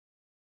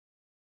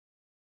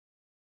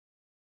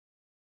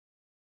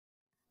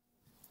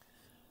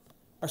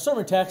Our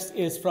sermon text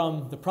is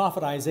from the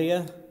prophet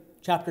Isaiah,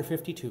 chapter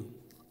 52.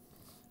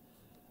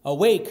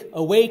 Awake,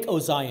 awake, O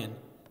Zion,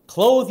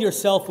 clothe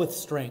yourself with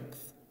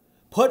strength.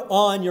 Put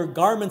on your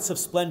garments of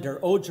splendor,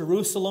 O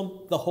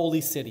Jerusalem, the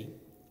holy city.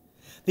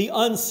 The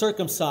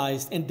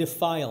uncircumcised and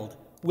defiled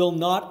will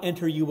not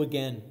enter you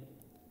again.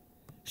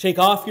 Shake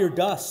off your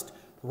dust,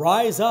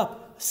 rise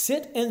up,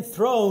 sit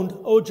enthroned,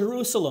 O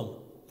Jerusalem.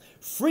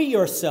 Free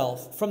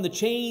yourself from the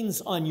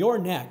chains on your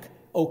neck,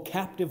 O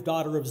captive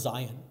daughter of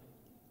Zion.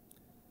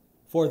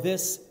 For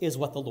this is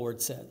what the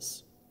Lord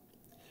says.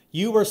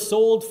 You were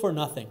sold for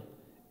nothing,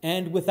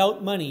 and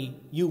without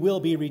money you will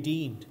be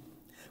redeemed.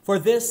 For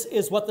this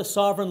is what the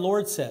sovereign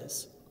Lord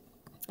says.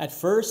 At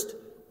first,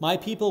 my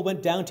people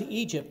went down to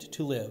Egypt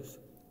to live.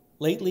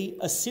 Lately,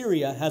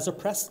 Assyria has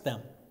oppressed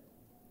them.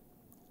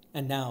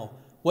 And now,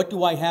 what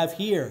do I have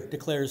here,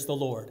 declares the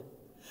Lord?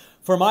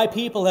 For my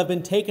people have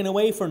been taken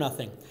away for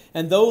nothing,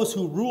 and those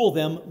who rule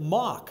them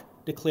mock,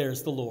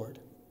 declares the Lord.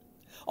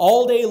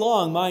 All day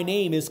long my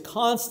name is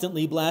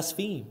constantly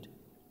blasphemed.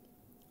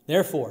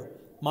 Therefore,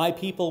 my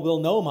people will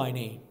know my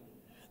name.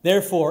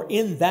 Therefore,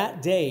 in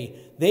that day,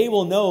 they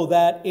will know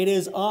that it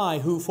is I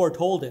who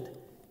foretold it.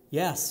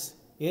 Yes,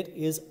 it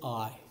is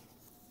I.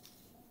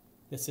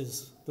 This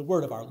is the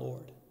word of our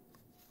Lord.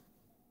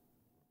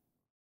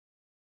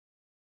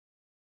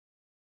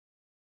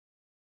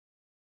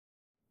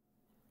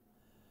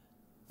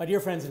 My dear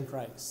friends in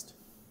Christ,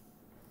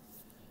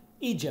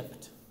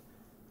 Egypt,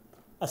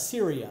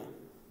 Assyria,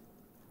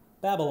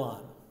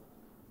 Babylon,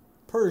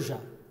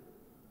 Persia,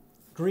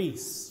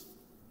 Greece,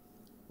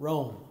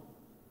 Rome.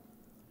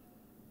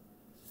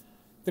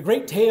 The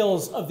great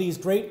tales of these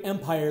great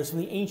empires from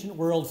the ancient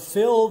world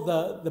fill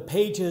the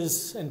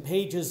pages and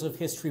pages of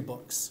history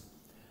books.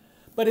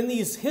 But in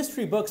these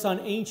history books on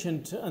the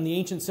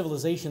ancient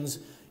civilizations,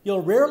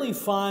 you'll rarely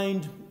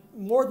find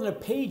more than a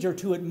page or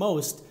two at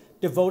most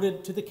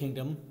devoted to the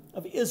kingdom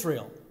of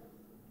Israel.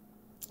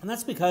 And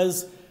that's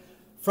because,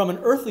 from an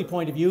earthly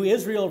point of view,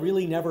 Israel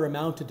really never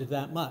amounted to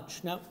that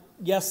much. Now,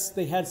 yes,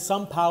 they had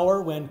some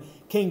power when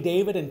King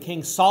David and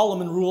King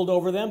Solomon ruled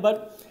over them,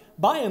 but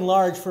by and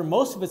large, for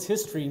most of its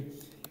history,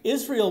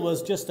 Israel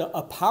was just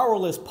a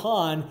powerless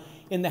pawn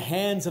in the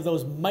hands of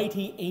those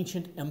mighty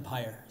ancient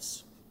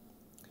empires.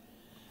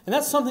 And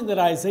that's something that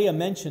Isaiah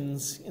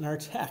mentions in our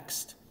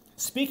text.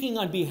 Speaking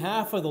on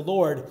behalf of the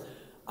Lord,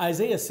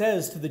 Isaiah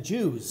says to the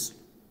Jews,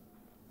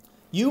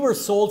 "You were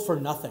sold for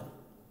nothing.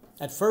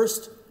 At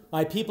first,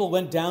 my people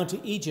went down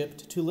to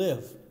Egypt to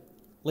live.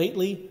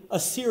 Lately,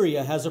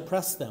 Assyria has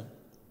oppressed them.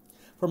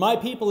 For my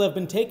people have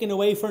been taken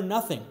away for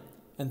nothing,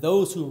 and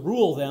those who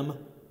rule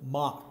them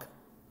mock."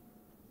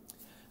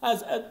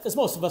 As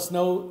most of us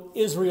know,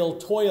 Israel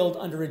toiled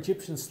under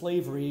Egyptian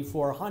slavery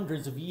for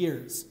hundreds of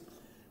years.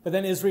 But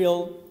then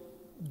Israel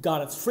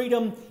got its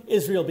freedom.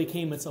 Israel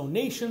became its own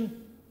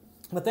nation.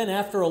 But then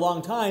after a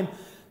long time,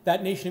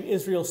 that nation of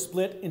Israel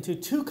split into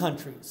two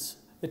countries.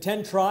 The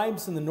 10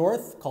 tribes in the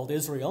north, called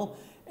Israel,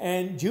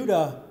 and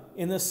Judah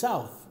in the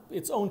south,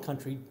 its own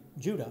country,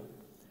 Judah.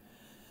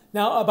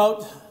 Now,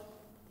 about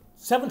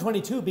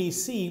 722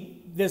 BC,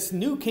 this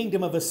new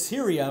kingdom of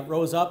Assyria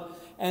rose up,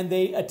 and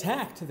they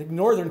attacked the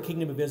northern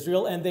kingdom of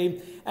Israel, and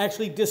they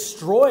actually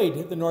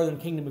destroyed the northern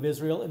kingdom of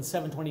Israel in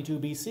 722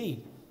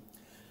 BC.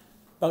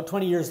 About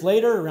 20 years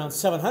later, around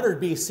 700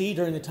 BC,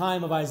 during the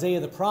time of Isaiah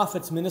the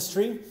prophet's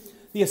ministry,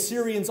 the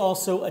Assyrians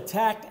also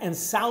attacked and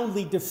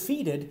soundly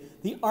defeated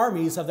the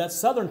armies of that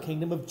southern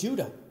kingdom of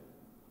Judah.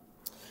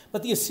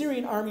 But the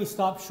Assyrian army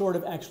stopped short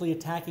of actually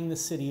attacking the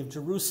city of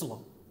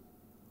Jerusalem.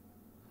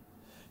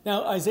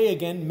 Now, Isaiah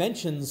again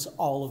mentions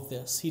all of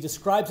this. He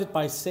describes it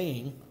by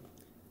saying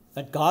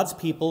that God's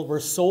people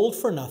were sold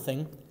for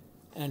nothing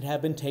and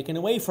have been taken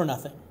away for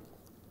nothing.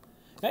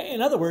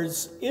 In other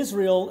words,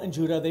 Israel and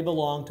Judah, they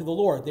belonged to the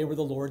Lord. They were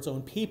the Lord's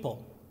own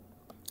people.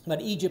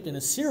 But Egypt and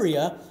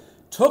Assyria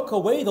took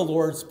away the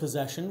Lord's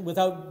possession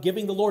without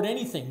giving the Lord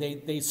anything.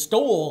 They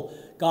stole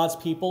God's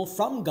people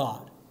from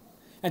God.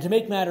 And to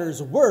make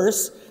matters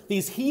worse,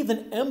 these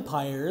heathen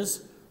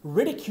empires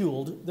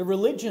ridiculed the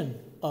religion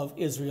of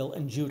Israel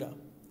and Judah.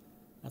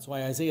 That's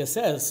why Isaiah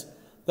says,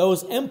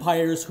 those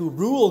empires who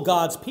rule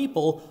God's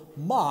people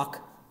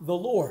mock the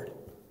Lord.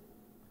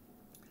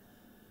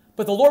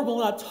 But the Lord will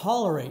not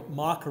tolerate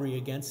mockery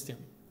against him.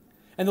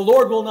 And the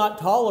Lord will not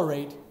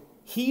tolerate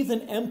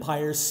heathen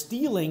empires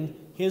stealing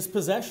his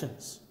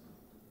possessions.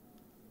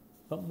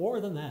 But more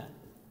than that,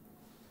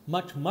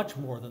 much, much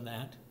more than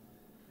that,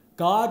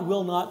 God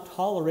will not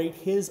tolerate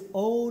his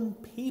own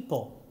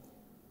people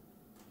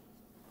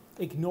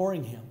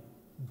ignoring him,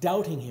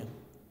 doubting him,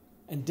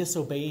 and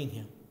disobeying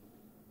him.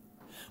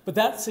 But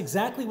that's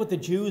exactly what the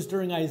Jews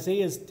during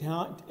Isaiah's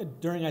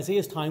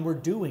time were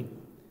doing.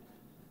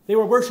 They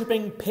were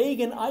worshiping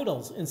pagan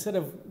idols instead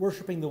of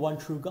worshiping the one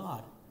true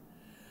God.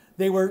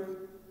 They were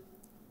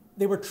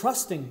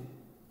trusting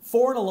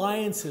foreign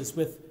alliances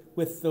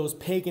with those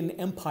pagan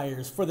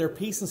empires for their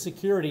peace and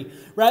security,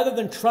 rather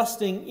than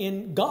trusting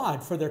in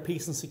God for their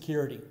peace and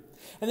security.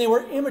 And they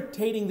were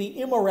imitating the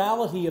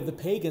immorality of the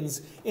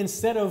pagans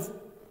instead of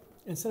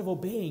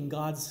obeying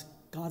God's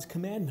God's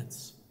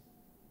commandments.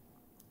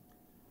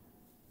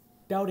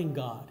 Doubting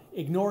God,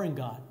 ignoring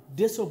God,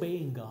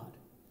 disobeying God.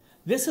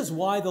 This is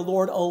why the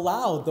Lord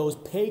allowed those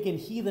pagan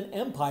heathen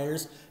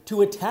empires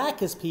to attack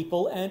his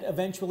people and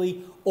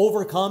eventually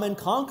overcome and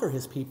conquer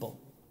his people.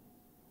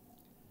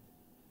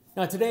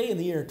 Now today, in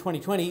the year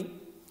 2020,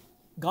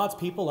 God's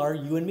people are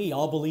you and me,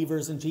 all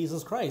believers in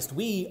Jesus Christ.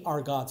 We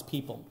are God's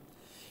people.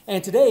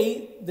 And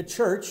today, the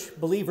church,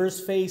 believers,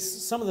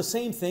 face some of the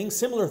same things,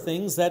 similar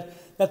things that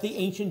the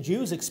ancient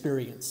Jews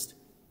experienced.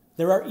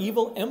 There are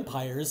evil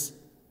empires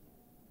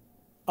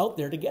out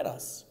there to get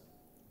us.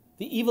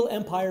 The evil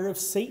empire of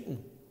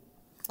Satan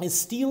is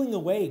stealing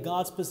away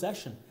God's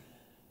possession.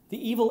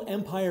 The evil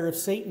empire of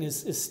Satan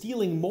is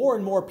stealing more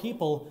and more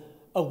people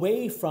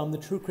away from the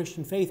true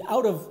Christian faith,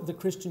 out of the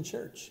Christian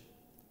church.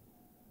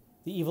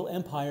 The evil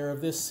empire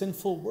of this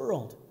sinful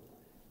world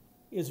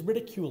is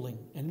ridiculing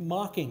and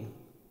mocking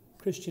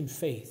Christian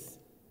faith,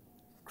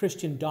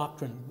 Christian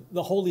doctrine,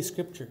 the Holy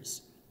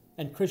Scriptures,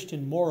 and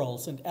Christian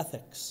morals and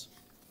ethics.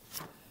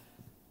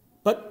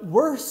 But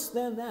worse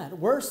than that,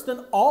 worse than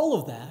all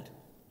of that,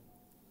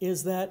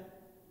 is that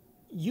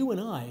you and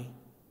I,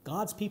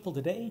 God's people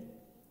today,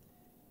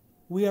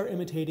 we are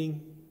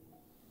imitating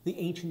the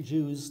ancient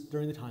Jews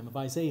during the time of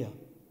Isaiah.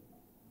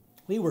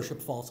 We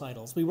worship false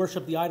idols. We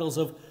worship the idols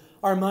of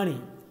our money,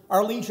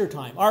 our leisure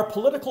time, our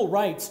political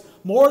rights,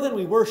 more than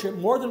we worship,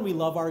 more than we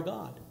love our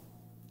God.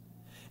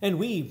 And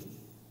we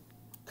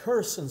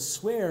curse and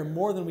swear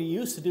more than we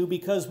used to do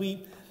because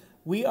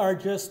we are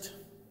just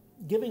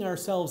giving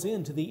ourselves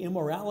in to the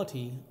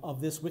immorality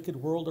of this wicked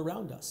world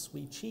around us.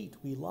 We cheat,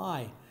 we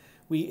lie,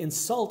 we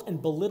insult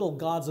and belittle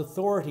God's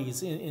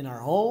authorities in our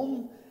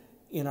home,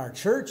 in our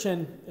church,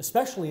 and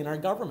especially in our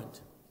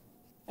government.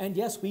 And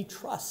yes, we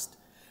trust.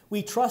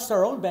 We trust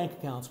our own bank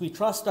accounts. We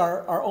trust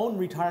our own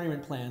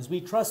retirement plans.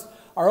 We trust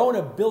our own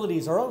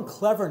abilities, our own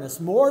cleverness,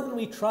 more than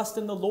we trust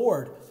in the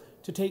Lord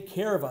to take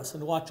care of us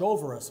and watch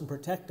over us and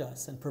protect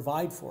us and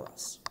provide for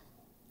us.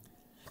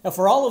 Now,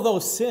 for all of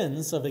those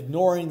sins of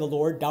ignoring the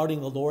Lord,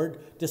 doubting the Lord,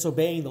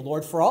 disobeying the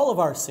Lord, for all of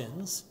our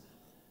sins,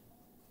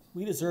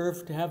 we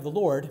deserve to have the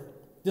Lord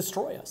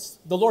destroy us.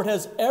 The Lord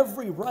has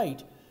every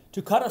right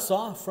to cut us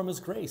off from his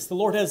grace. The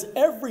Lord has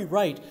every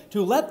right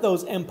to let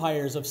those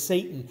empires of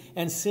Satan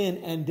and sin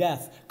and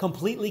death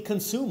completely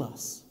consume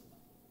us.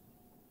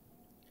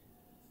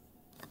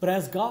 But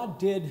as God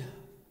did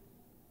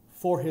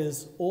for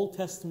his Old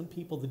Testament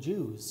people, the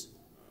Jews,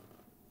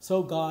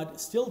 so God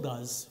still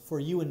does for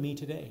you and me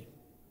today.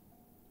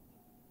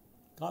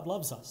 God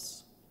loves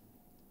us.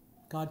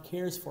 God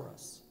cares for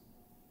us.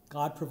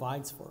 God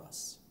provides for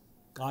us.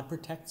 God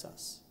protects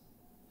us.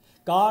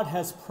 God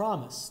has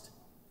promised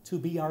to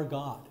be our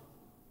God.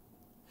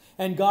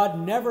 And God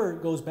never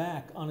goes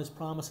back on his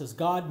promises.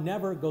 God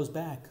never goes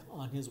back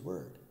on his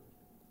word.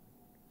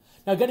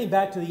 Now, getting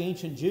back to the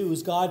ancient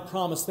Jews, God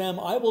promised them,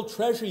 I will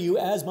treasure you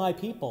as my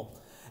people.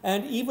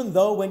 And even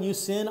though when you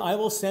sin, I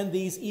will send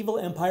these evil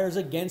empires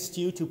against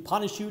you to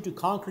punish you, to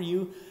conquer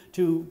you,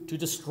 to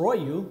destroy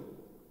you,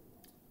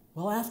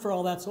 well, after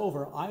all that's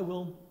over, I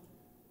will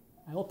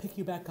pick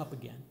you back up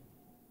again.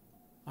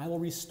 I will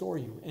restore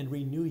you and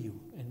renew you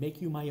and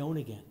make you my own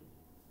again.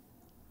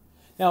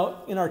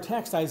 Now, in our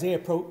text, Isaiah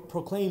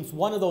proclaims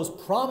one of those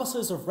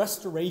promises of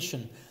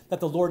restoration that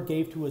the Lord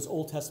gave to his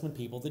Old Testament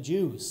people, the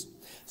Jews.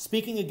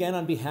 Speaking again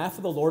on behalf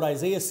of the Lord,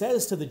 Isaiah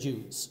says to the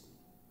Jews,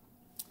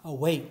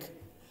 Awake,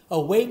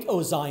 awake,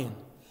 O Zion,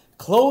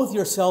 clothe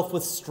yourself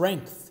with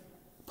strength,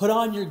 put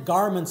on your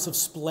garments of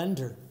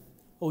splendor,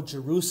 O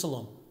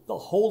Jerusalem, the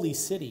holy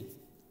city.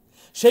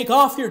 Shake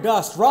off your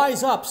dust,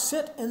 rise up,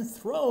 sit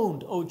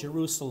enthroned, O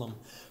Jerusalem.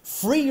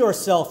 Free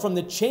yourself from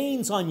the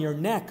chains on your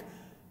neck,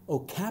 O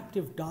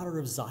captive daughter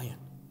of Zion.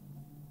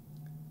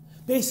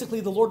 Basically,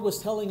 the Lord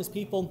was telling his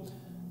people,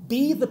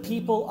 be the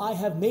people I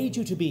have made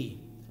you to be.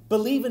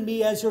 Believe in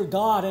me as your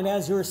God and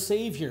as your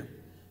Savior.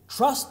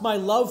 Trust my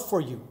love for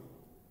you.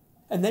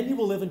 And then you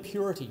will live in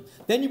purity.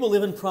 Then you will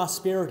live in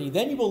prosperity.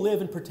 Then you will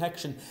live in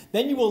protection.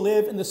 Then you will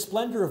live in the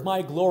splendor of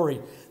my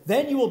glory.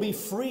 Then you will be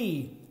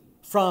free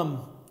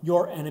from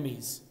your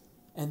enemies.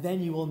 And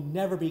then you will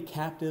never be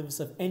captives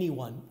of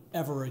anyone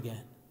ever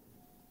again.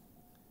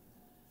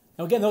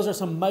 Now again, those are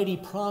some mighty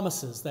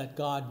promises that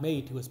God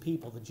made to his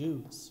people, the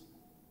Jews.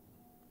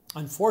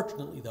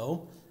 Unfortunately,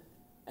 though,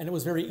 and it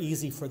was very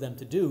easy for them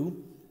to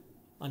do,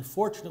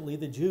 unfortunately,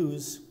 the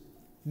Jews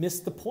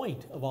missed the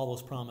point of all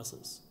those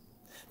promises.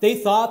 They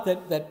thought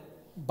that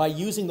by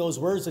using those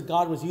words that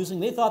God was using,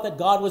 they thought that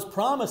God was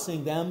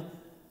promising them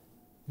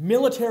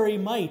military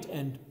might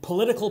and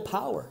political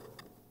power.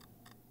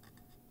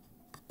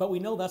 But we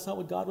know that's not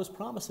what God was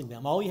promising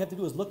them. All you have to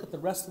do is look at the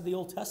rest of the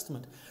Old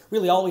Testament.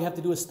 Really, all we have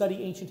to do is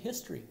study ancient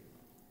history.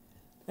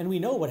 And we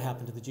know what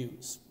happened to the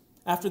Jews.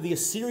 After the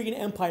Assyrian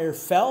Empire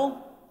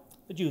fell,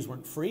 the Jews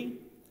weren't free.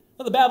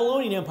 Well, the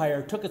Babylonian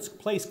Empire took its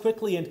place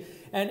quickly,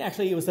 and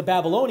actually it was the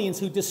Babylonians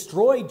who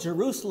destroyed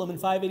Jerusalem in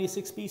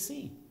 586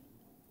 BC.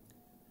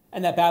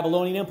 And that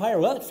Babylonian Empire,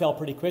 well, it fell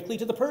pretty quickly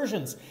to the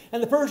Persians.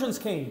 And the Persians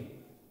came.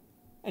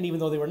 And even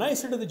though they were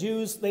nicer to the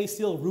Jews, they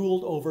still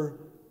ruled over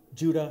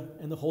Judah,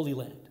 and the Holy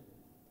Land.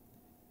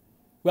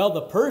 Well,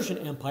 the Persian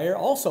Empire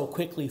also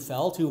quickly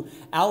fell to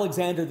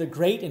Alexander the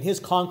Great and his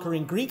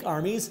conquering Greek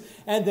armies,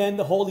 and then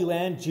the Holy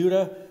Land,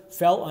 Judah,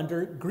 fell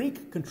under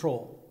Greek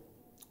control.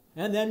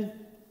 And then,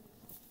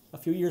 a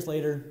few years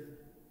later,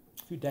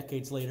 a few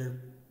decades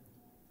later,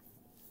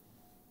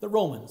 the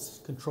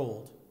Romans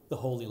controlled the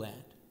Holy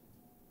Land.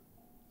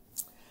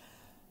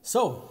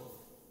 So,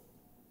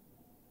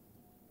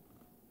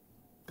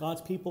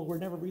 God's people were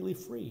never really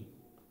free.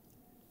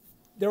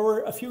 There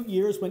were a few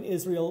years when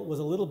Israel was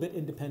a little bit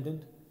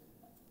independent,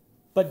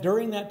 but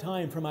during that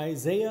time, from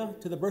Isaiah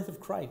to the birth of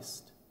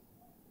Christ,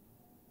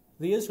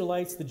 the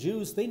Israelites, the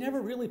Jews, they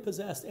never really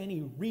possessed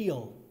any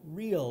real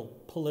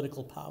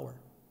political power.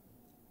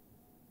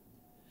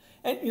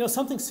 And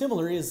something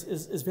similar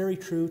is very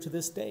true to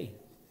this day.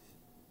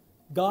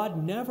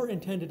 God never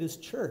intended his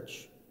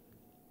church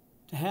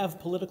to have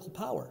political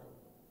power.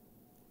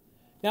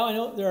 Now, I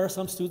know there are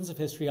some students of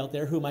history out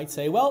there who might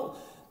say, well,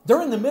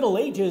 during the Middle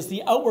Ages,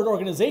 the outward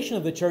organization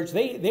of the church,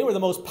 they were the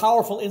most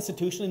powerful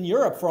institution in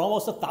Europe for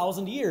almost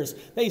 1,000 years.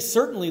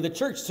 The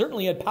church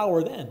certainly had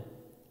power then.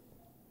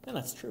 And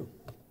that's true.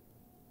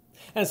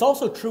 And it's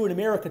also true in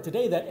America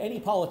today that any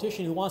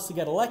politician who wants to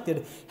get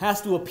elected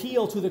has to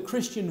appeal to the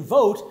Christian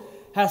vote,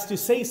 has to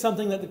say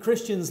something that the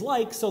Christians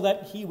like so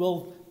that he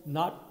will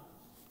not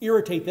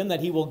irritate them,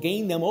 that he will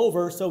gain them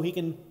over so he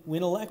can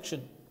win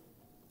election.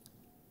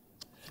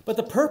 But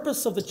the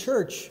purpose of the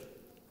church,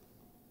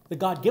 the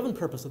God-given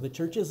purpose of the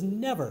church, is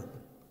never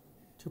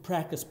to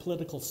practice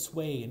political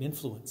sway and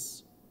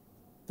influence.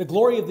 The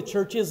glory of the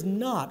church is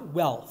not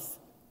wealth,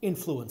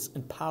 influence,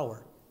 and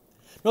power.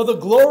 No, the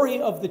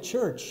glory of the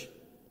church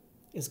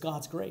is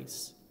God's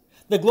grace.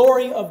 The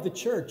glory of the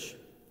church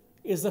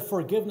is the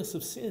forgiveness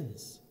of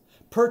sins,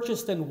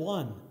 purchased and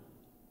won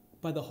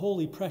by the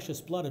holy, precious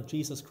blood of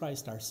Jesus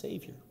Christ, our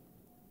Savior.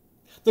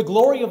 The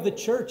glory of the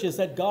church is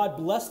that God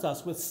blessed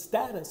us with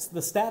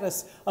the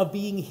status of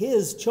being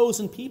his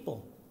chosen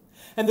people.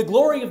 And the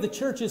glory of the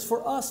church is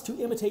for us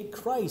to imitate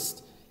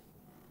Christ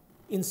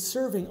in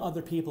serving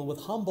other people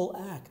with humble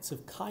acts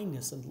of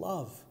kindness and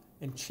love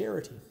and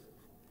charity.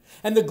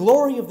 And the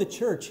glory of the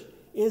church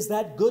is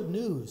that good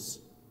news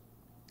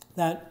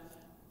that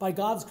by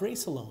God's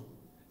grace alone,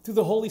 through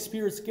the Holy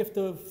Spirit's gift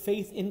of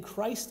faith in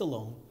Christ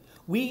alone,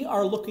 we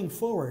are looking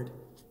forward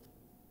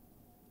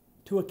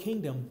to a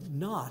kingdom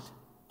not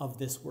of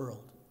this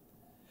world.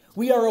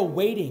 We are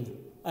awaiting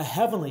a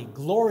heavenly,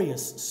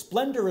 glorious,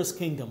 splendorous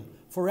kingdom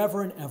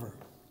forever and ever.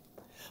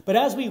 But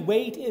as we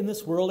wait in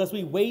this world, as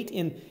we wait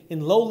in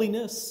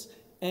lowliness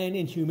and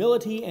in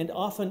humility and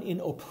often in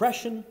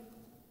oppression,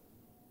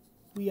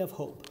 we have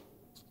hope.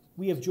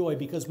 We have joy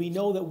because we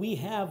know that we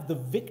have the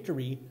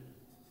victory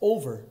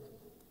over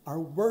our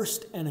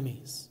worst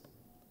enemies.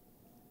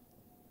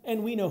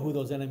 And we know who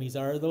those enemies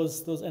are.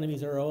 Those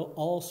enemies are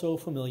all so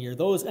familiar.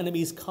 Those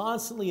enemies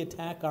constantly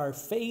attack our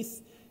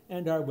faith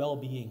and our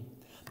well-being.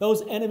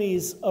 Those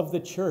enemies of the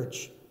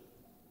church,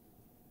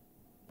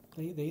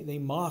 they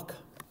mock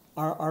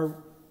our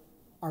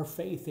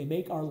faith. They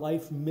make our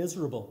life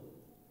miserable.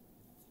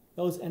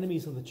 Those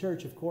enemies of the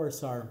church, of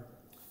course, are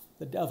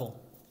the devil,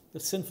 the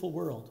sinful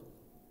world,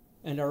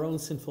 and our own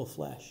sinful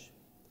flesh.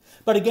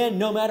 But again,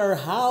 no matter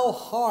how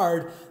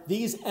hard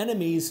these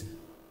enemies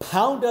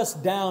pound us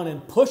down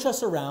and push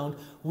us around,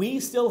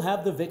 we still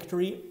have the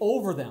victory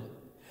over them.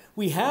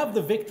 We have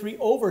the victory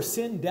over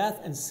sin, death,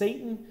 and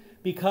Satan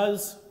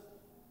because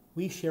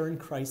we share in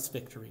Christ's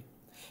victory.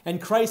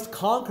 And Christ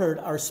conquered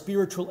our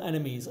spiritual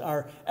enemies,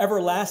 our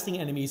everlasting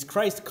enemies.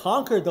 Christ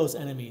conquered those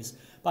enemies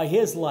by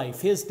his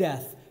life, his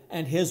death,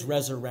 and his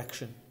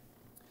resurrection.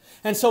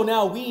 And so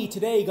now we,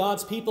 today,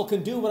 God's people,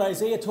 can do what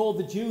Isaiah told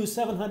the Jews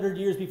 700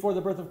 years before the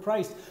birth of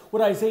Christ,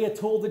 what Isaiah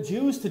told the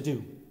Jews to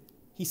do.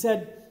 He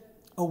said,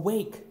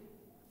 "Awake,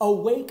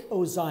 awake,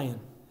 O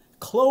Zion,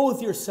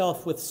 clothe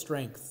yourself with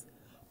strength.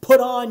 Put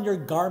on your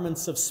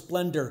garments of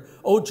splendor,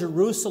 O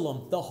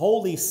Jerusalem, the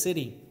holy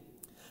city.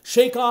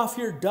 Shake off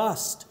your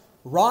dust,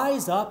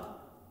 rise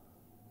up,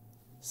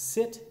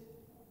 sit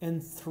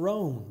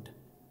enthroned,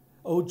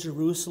 O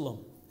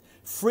Jerusalem.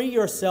 Free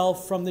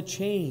yourself from the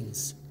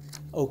chains,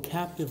 O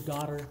captive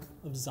daughter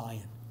of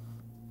Zion."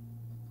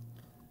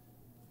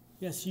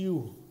 Yes,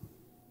 you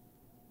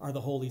are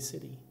the holy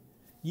city.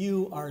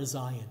 You are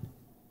Zion.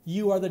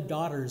 You are the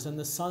daughters and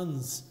the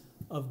sons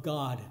of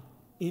God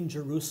in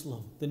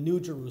Jerusalem, the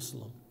New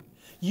Jerusalem.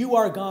 You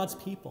are God's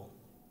people.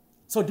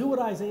 So do what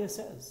Isaiah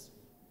says.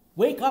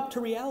 Wake up to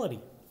reality.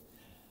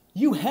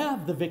 You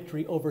have the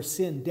victory over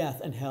sin, death,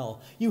 and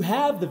hell. You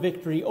have the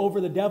victory over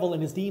the devil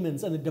and his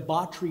demons and the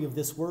debauchery of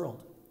this world.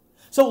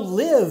 So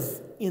live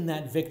in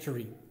that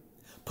victory.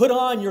 Put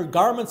on your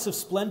garments of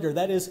splendor,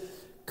 that is,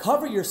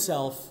 cover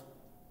yourself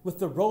with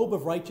the robe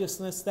of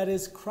righteousness that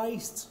is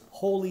Christ's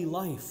holy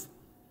life.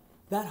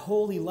 That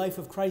holy life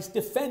of Christ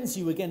defends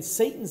you against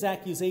Satan's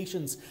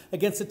accusations,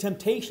 against the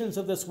temptations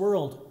of this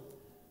world.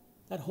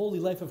 That holy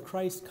life of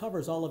Christ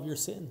covers all of your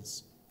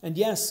sins. And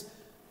yes,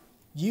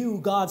 you,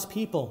 God's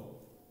people,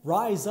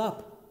 rise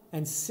up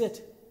and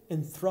sit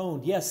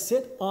enthroned. Yes,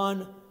 sit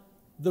on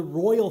the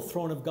royal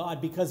throne of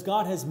God, because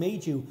God has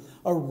made you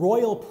a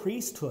royal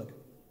priesthood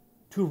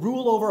to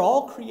rule over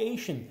all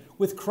creation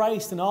with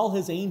Christ and all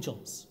his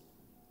angels.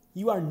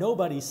 You are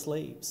nobody's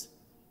slaves.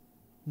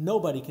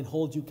 Nobody can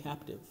hold you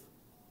captive.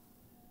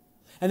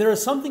 And there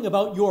is something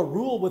about your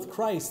rule with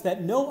Christ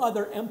that no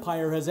other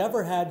empire has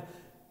ever had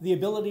the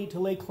ability to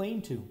lay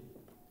claim to.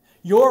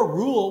 Your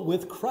rule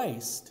with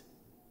Christ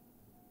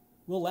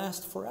will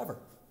last forever.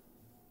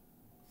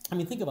 I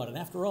mean, think about it.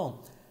 After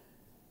all,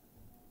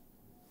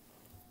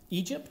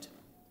 Egypt,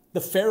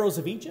 the pharaohs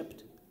of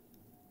Egypt,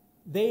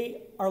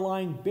 they are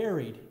lying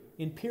buried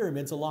in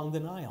pyramids along the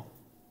Nile.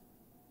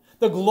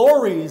 The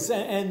glories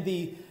and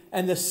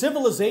the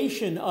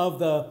civilization of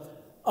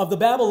the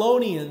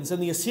Babylonians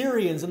and the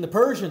Assyrians and the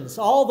Persians,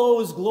 all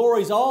those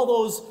glories, all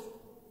those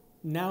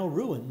now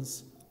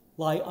ruins,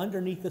 lie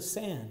underneath the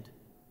sand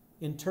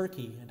in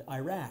Turkey and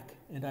Iraq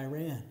and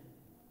Iran.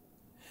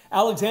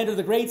 Alexander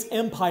the Great's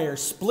empire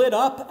split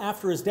up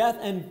after his death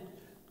and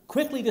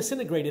quickly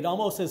disintegrated,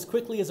 almost as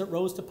quickly as it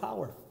rose to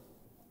power.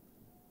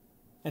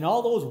 And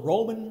all those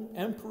Roman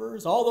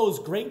emperors, all those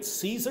great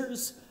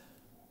Caesars,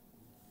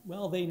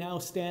 well, they now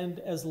stand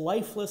as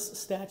lifeless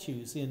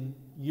statues in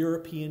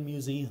European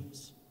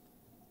museums.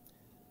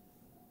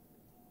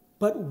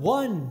 But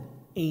one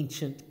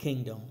ancient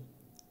kingdom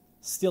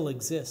still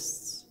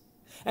exists,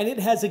 and it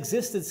has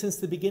existed since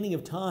the beginning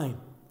of time.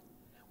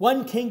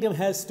 One kingdom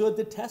has stood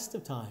the test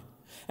of time,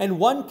 and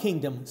one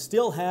kingdom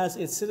still has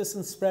its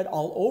citizens spread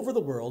all over the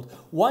world.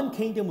 One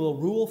kingdom will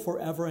rule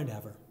forever and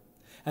ever.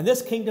 And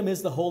this kingdom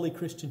is the Holy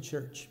Christian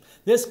Church.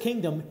 This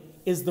kingdom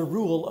is the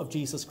rule of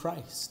Jesus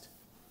Christ.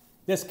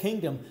 This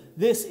kingdom,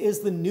 this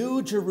is the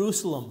New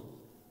Jerusalem,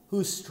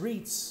 whose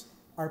streets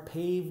are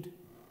paved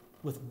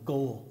with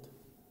gold.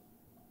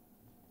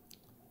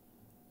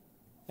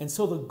 And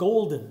so the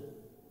golden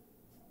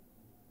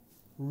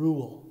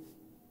rule,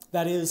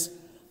 that is,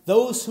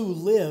 those who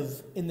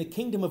live in the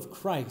kingdom of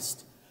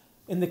Christ,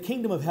 in the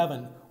kingdom of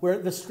heaven, where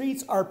the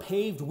streets are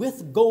paved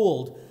with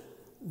gold,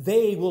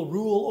 they will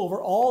rule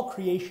over all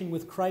creation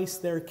with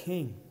Christ their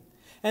King.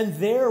 And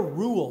their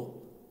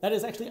rule, that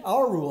is actually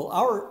our rule,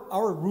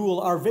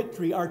 our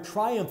victory, our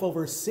triumph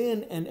over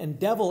sin and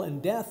devil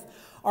and death,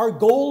 our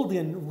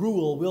golden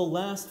rule will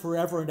last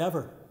forever and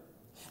ever.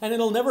 And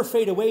it'll never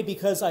fade away,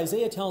 because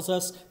Isaiah tells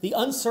us the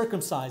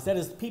uncircumcised, that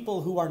is, the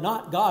people who are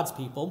not God's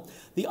people,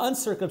 the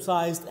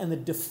uncircumcised and the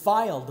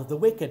defiled, the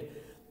wicked,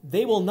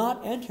 they will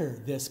not enter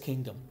this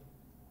kingdom.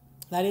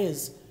 That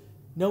is,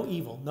 no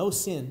evil, no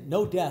sin,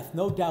 no death,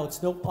 no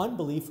doubts, no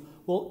unbelief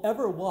will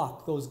ever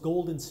walk those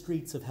golden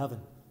streets of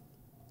heaven.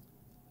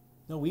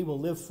 No, we will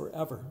live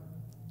forever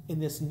in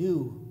this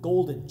new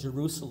golden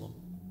Jerusalem.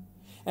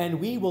 And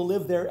we will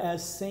live there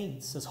as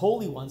saints, as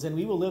holy ones, and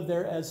we will live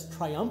there as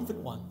triumphant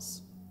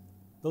ones,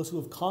 those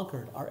who have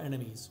conquered our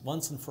enemies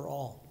once and for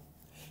all.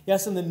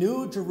 Yes, in the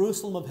new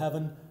Jerusalem of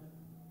heaven,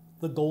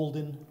 the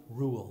golden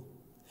rule.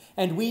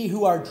 And we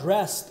who are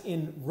dressed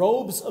in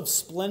robes of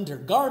splendor,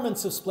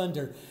 garments of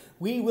splendor,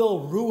 we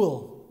will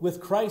rule with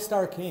Christ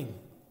our King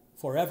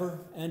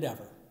forever and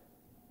ever.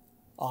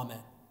 Amen.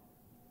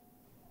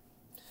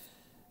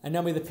 And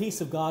now may the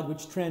peace of God,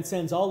 which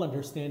transcends all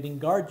understanding,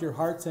 guard your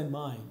hearts and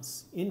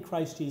minds in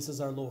Christ Jesus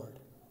our Lord.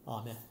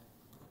 Amen.